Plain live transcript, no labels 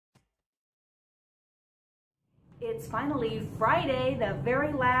It's finally Friday, the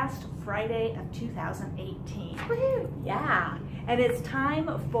very last Friday of 2018. Woohoo! Yeah, and it's time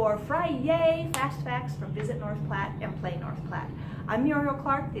for FriYAY, Fast Facts from Visit North Platte and Play North Platte. I'm Muriel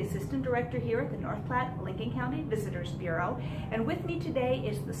Clark, the Assistant Director here at the North Platte Lincoln County Visitors Bureau, and with me today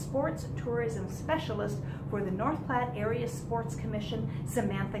is the Sports Tourism Specialist for the North Platte Area Sports Commission,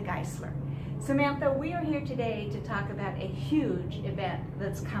 Samantha Geisler. Samantha, we are here today to talk about a huge event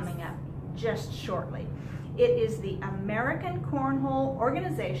that's coming up just shortly. It is the American Cornhole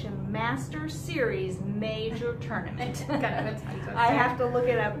Organization Master Series Major Tournament. I have to look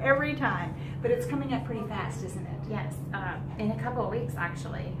it up every time, but it's coming up pretty fast, isn't it? Yes, in a couple of weeks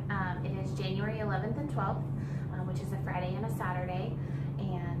actually. It is January 11th and 12th, which is a Friday and a Saturday,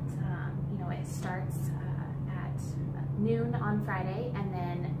 and it starts at noon on Friday and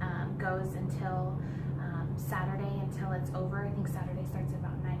then goes until Saturday until it's over. I think Saturday starts at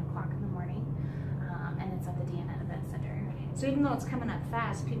about 9 o'clock in the morning, and it's at the DNN Event Center. So even though it's coming up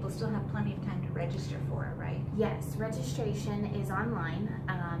fast, people still have plenty of time to register for it, right? Yes, registration is online,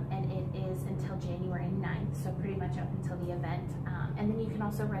 and it is until January 9th, so pretty much up until the event. And then you can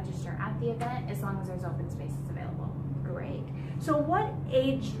also register at the event as long as there's open spaces available. Great. So what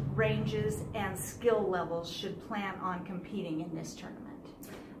age ranges and skill levels should plan on competing in this tournament?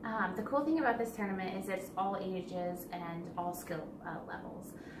 The cool thing about this tournament is it's all ages and all skill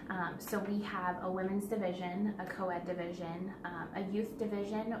levels. So we have a women's division, a co-ed division, a youth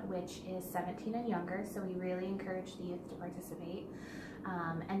division, which is 17 and younger, so we really encourage the youth to participate.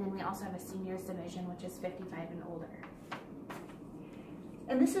 And then we also have a seniors division, which is 55 and older.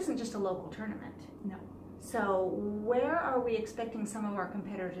 And this isn't just a local tournament. No. So where are we expecting some of our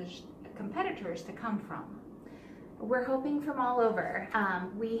competitors to come from? We're hoping from all over.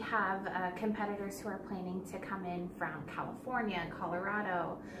 We have competitors who are planning to come in from California,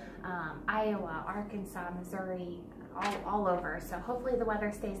 Colorado, Iowa, Arkansas, Missouri, all over. So hopefully the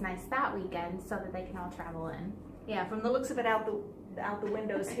weather stays nice that weekend so that they can all travel in. Yeah, from the looks of it out the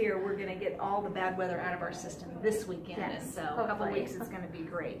windows here, we're going to get all the bad weather out of our system this weekend. Yes, so hopefully. a couple of weeks it's going to be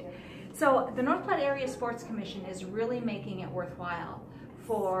great. So the North Platte Area Sports Commission is really making it worthwhile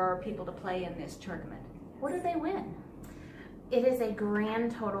for people to play in this tournament. What do they win? It is a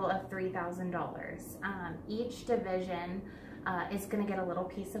grand total of $3,000. Each division is going to get a little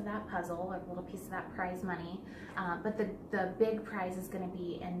piece of that puzzle, a little piece of that prize money, but the big prize is going to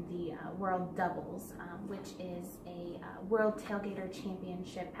be in the World Doubles, which is a World Tailgater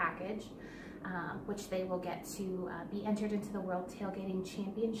Championship package, which they will get to be entered into the World Tailgating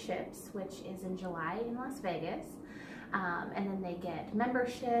Championships, which is in July in Las Vegas. And then they get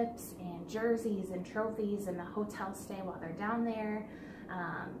memberships and jerseys and trophies and a hotel stay while they're down there.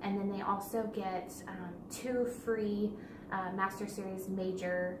 And then they also get 2 free Master Series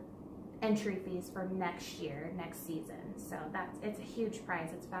major entry fees for next season. So it's a huge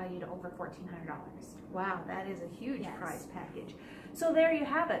prize. It's valued at over $1,400. Wow, that is a huge prize package. So there you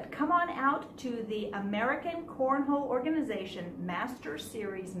have it. Come on out to the American Cornhole Organization Master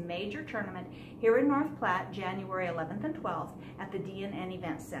Series Major Tournament here in North Platte, January 11th and 12th at the DNN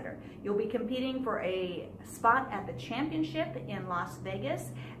Event Center. You'll be competing for a spot at the championship in Las Vegas,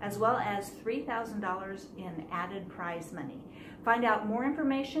 as well as $3,000 in added prize money. Find out more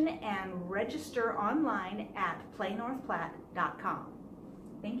information and register online at playnorthplatte.com.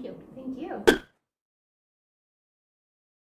 Thank you. Thank you.